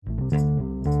Hey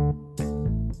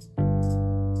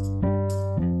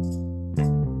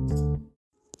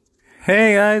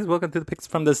guys, welcome to the Picks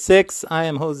from the Six. I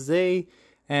am Jose,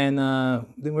 and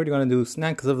we're going to do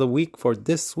snacks of the week for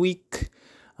this week.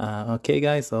 Okay,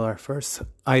 guys, so our first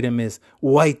item is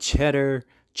white cheddar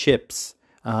chips.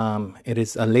 It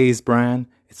is a Lay's brand.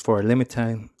 It's for a limited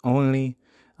time only.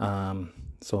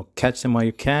 So catch them while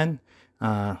you can.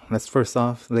 Let's first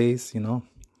off, Lay's,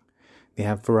 they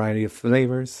have variety of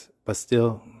flavors, but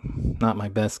still not my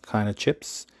best kind of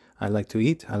chips I like to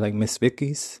eat. I like Miss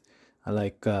Vicky's. I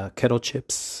like kettle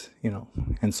chips,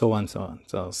 and so on, so on.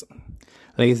 So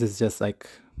Lay's is just like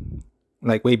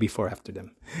way before after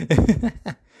them.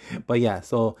 But yeah,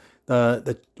 so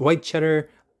the white cheddar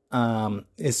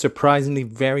is surprisingly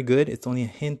very good. It's only a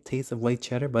hint taste of white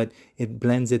cheddar, but it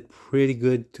blends it pretty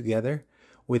good together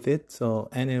with it. So,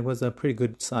 and it was a pretty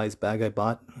good size bag I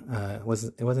bought. It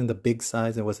wasn't the big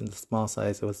size, it wasn't the small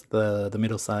size, it was the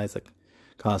middle size. Like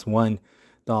cost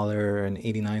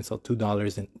 $1.89, so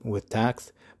 $2 with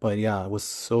tax. But yeah, it was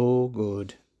so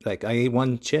good. Like I ate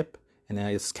one chip and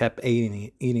I just kept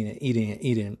eating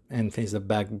it, and finished the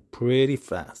bag pretty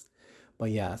fast.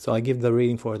 But yeah, so I give the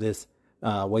rating for this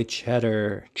white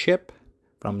cheddar chip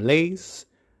from Lay's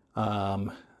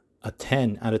a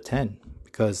 10 out of 10,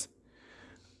 because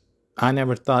I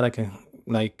never thought I could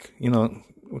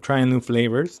try new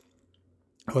flavors.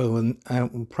 Well, I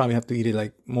will probably have to eat it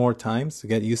like more times to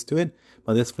get used to it.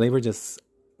 But this flavor just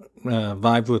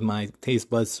vibed with my taste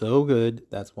buds so good.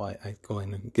 That's why I go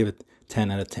and give it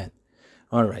 10 out of 10.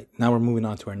 All right, now we're moving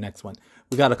on to our next one.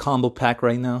 We got a combo pack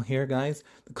right now here, guys.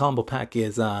 The combo pack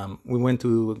is we went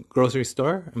to a grocery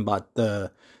store and bought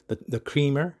the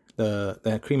creamer,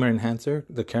 the creamer enhancer,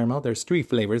 the caramel. There's 3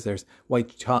 flavors. There's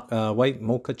white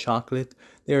mocha chocolate.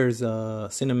 There's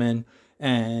cinnamon,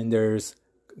 and there's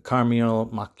caramel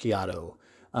macchiato.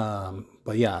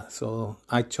 But yeah, so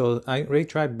I already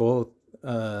tried both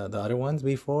the other ones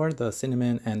before, the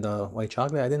cinnamon and the white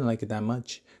chocolate. I didn't like it that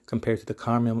much compared to the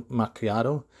caramel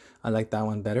macchiato. I like that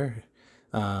one better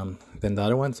than the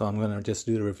other one, so I'm gonna just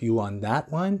do the review on that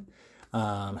one,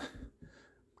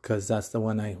 because that's the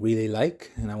one I really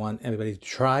like and I want everybody to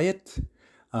try it.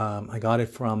 I got it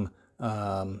from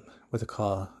what's it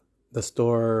called? The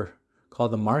store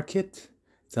called The Market.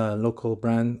 It's a local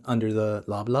brand under the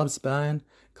Lobs brand.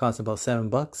 Costs about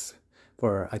 $7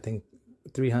 for, I think,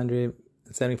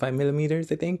 375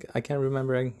 millimeters. I think, I can't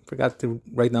remember. I forgot to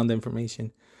write down the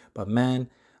information. But man,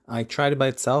 I tried it by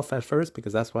itself at first,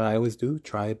 because that's what I always do.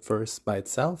 Try it first by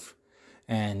itself,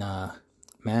 and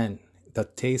man, the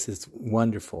taste is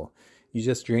wonderful. You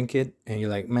just drink it and you're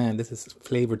like, man, this is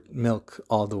flavored milk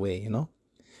all the way,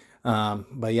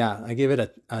 But yeah, I give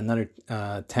it another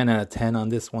 10 out of 10 on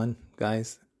this one,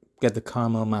 guys. Get the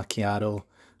caramel macchiato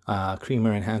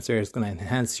creamer enhancer. It's going to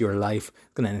enhance your life.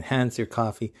 It's going to enhance your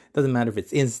coffee. Doesn't matter if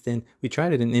it's instant. We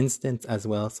tried it in instant as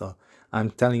well. So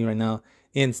I'm telling you right now,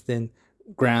 instant,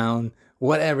 ground,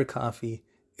 whatever coffee,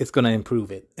 it's going to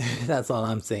improve it. That's all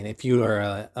I'm saying, if you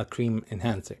are a cream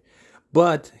enhancer.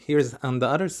 But here's on the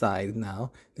other side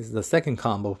now. This is the second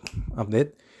combo of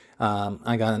it.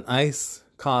 I got an iced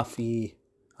coffee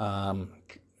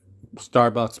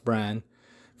Starbucks brand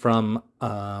from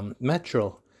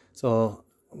Metro. So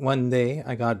one day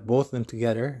I got both of them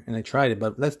together and I tried it.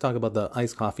 But let's talk about the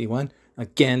iced coffee one.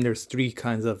 Again, there's 3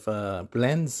 kinds of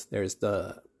blends. There's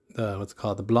the what's it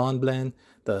called, the blonde blend,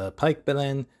 the pike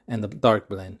blend, and the dark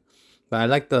blend. But I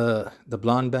like the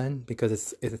blonde blend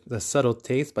because it's a subtle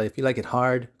taste. But if you like it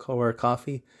hardcore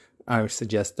coffee, I would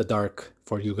suggest the dark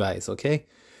for you guys, okay?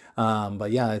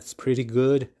 But yeah, it's pretty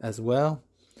good as well.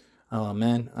 Oh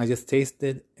man, I just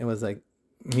tasted. It was like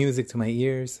music to my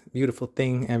ears. Beautiful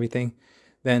thing, everything.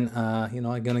 Then,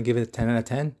 I'm going to give it a 10 out of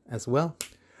 10 as well.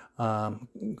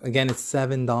 Again, it's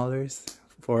 $7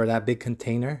 for that big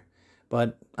container.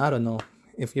 But I don't know.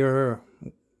 If you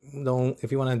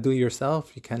want to do it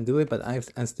yourself, you can do it. But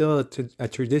I'm still a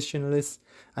traditionalist.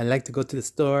 I like to go to the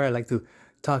store. I like to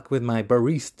talk with my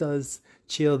baristas,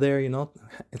 chill there,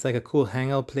 It's like a cool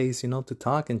hangout place, to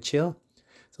talk and chill.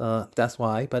 So that's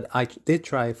why. But I did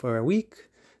try it for a week.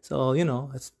 So,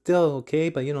 it's still okay.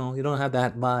 But, you don't have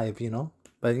that vibe,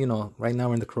 But, right now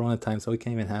we're in the Corona time, so we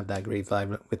can't even have that great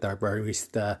vibe with our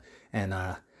barista and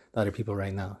the other people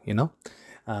right now,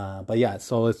 But yeah,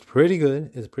 so it's pretty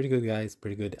good. It's pretty good, guys.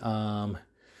 Pretty good.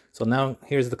 So now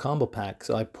here's the combo pack.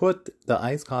 So I put the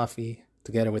iced coffee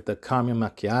together with the caramel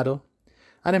macchiato.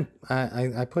 I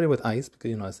put it with ice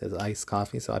because, it says iced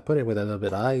coffee. So I put it with a little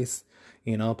bit of ice,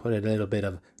 put a little bit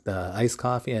of the iced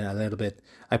coffee and I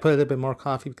put a little bit more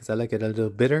coffee because I like it a little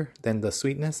bitter than the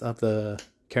sweetness of the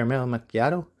caramel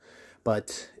macchiato.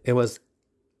 but it was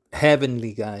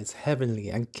heavenly, guys.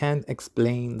 Heavenly. I can't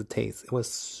explain the taste. It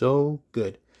was so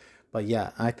good. But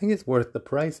yeah, I think it's worth the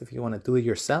price if you want to do it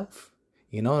yourself.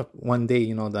 You know, if one day,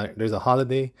 you know, that there's a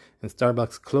holiday and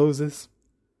Starbucks closes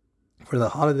for the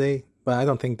holiday, but I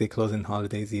don't think they close in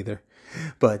holidays either.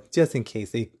 But just in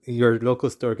case your local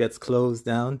store gets closed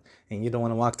down and you don't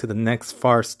want to walk to the next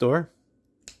far store,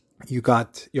 you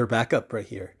got your backup right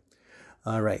here.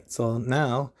 All right, so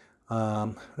now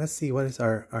let's see, what is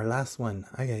our last one.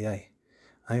 I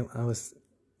was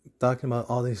talking about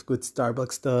all this good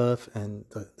Starbucks stuff and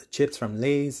the chips from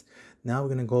Lay's. Now we're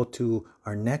gonna go to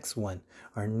our next one.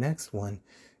 Our next one,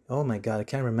 oh my god, I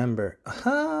can't remember.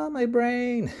 Ah, my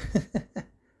brain.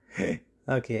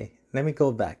 Okay, let me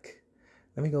go back.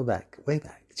 Way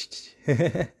back.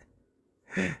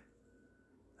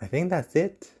 I think that's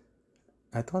it.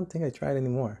 I don't think I tried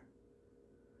anymore.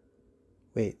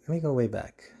 Wait, let me go way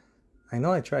back. I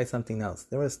know I tried something else.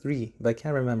 There was 3, but I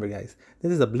can't remember, guys.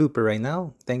 This is a blooper right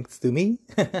now, thanks to me.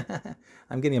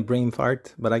 I'm getting a brain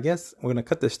fart, but I guess we're going to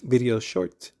cut this video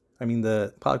short. I mean,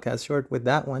 the podcast short with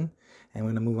that one. And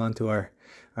we're going to move on to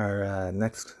our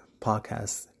next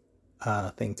podcast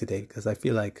thing today, because I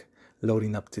feel like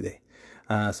loading up today.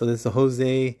 So this is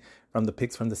Jose from the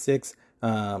Picks from the Six.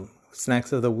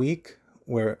 Snacks of the week.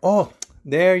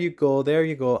 There you go.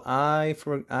 I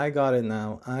got it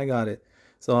now. I got it.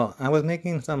 So I was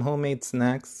making some homemade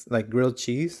snacks like grilled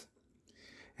cheese,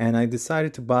 and I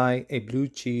decided to buy a blue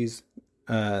cheese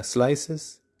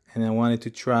slices, and I wanted to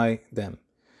try them.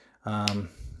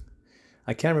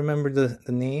 I can't remember the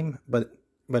name, but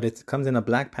it comes in a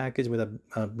black package with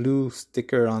a blue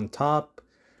sticker on top.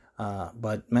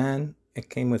 But man, it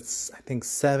came with, I think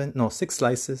 6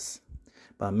 slices.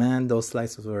 But man, those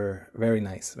slices were very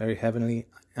nice, very heavenly.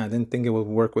 I didn't think it would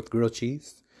work with grilled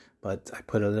cheese, but I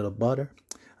put a little butter.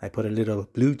 I put a little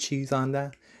blue cheese on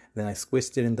that. Then I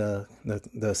squished it in the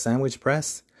sandwich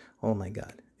press. Oh my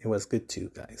God, it was good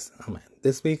too, guys. Oh man,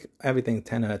 this week, everything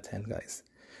 10 out of 10, guys.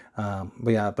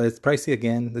 But it's pricey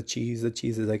again. The cheese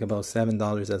is like about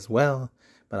 $7 as well.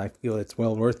 But I feel it's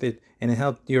well worth it, and it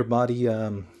helped your body,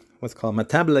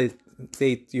 metabolize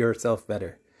yourself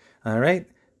better. All right.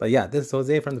 But yeah, this is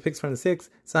Jose from the Picks from the Six,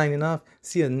 signing off.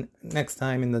 See you next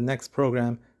time in the next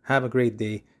program. Have a great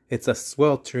day. It's a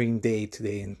sweltering day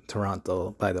today in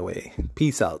Toronto, by the way.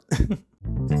 Peace out.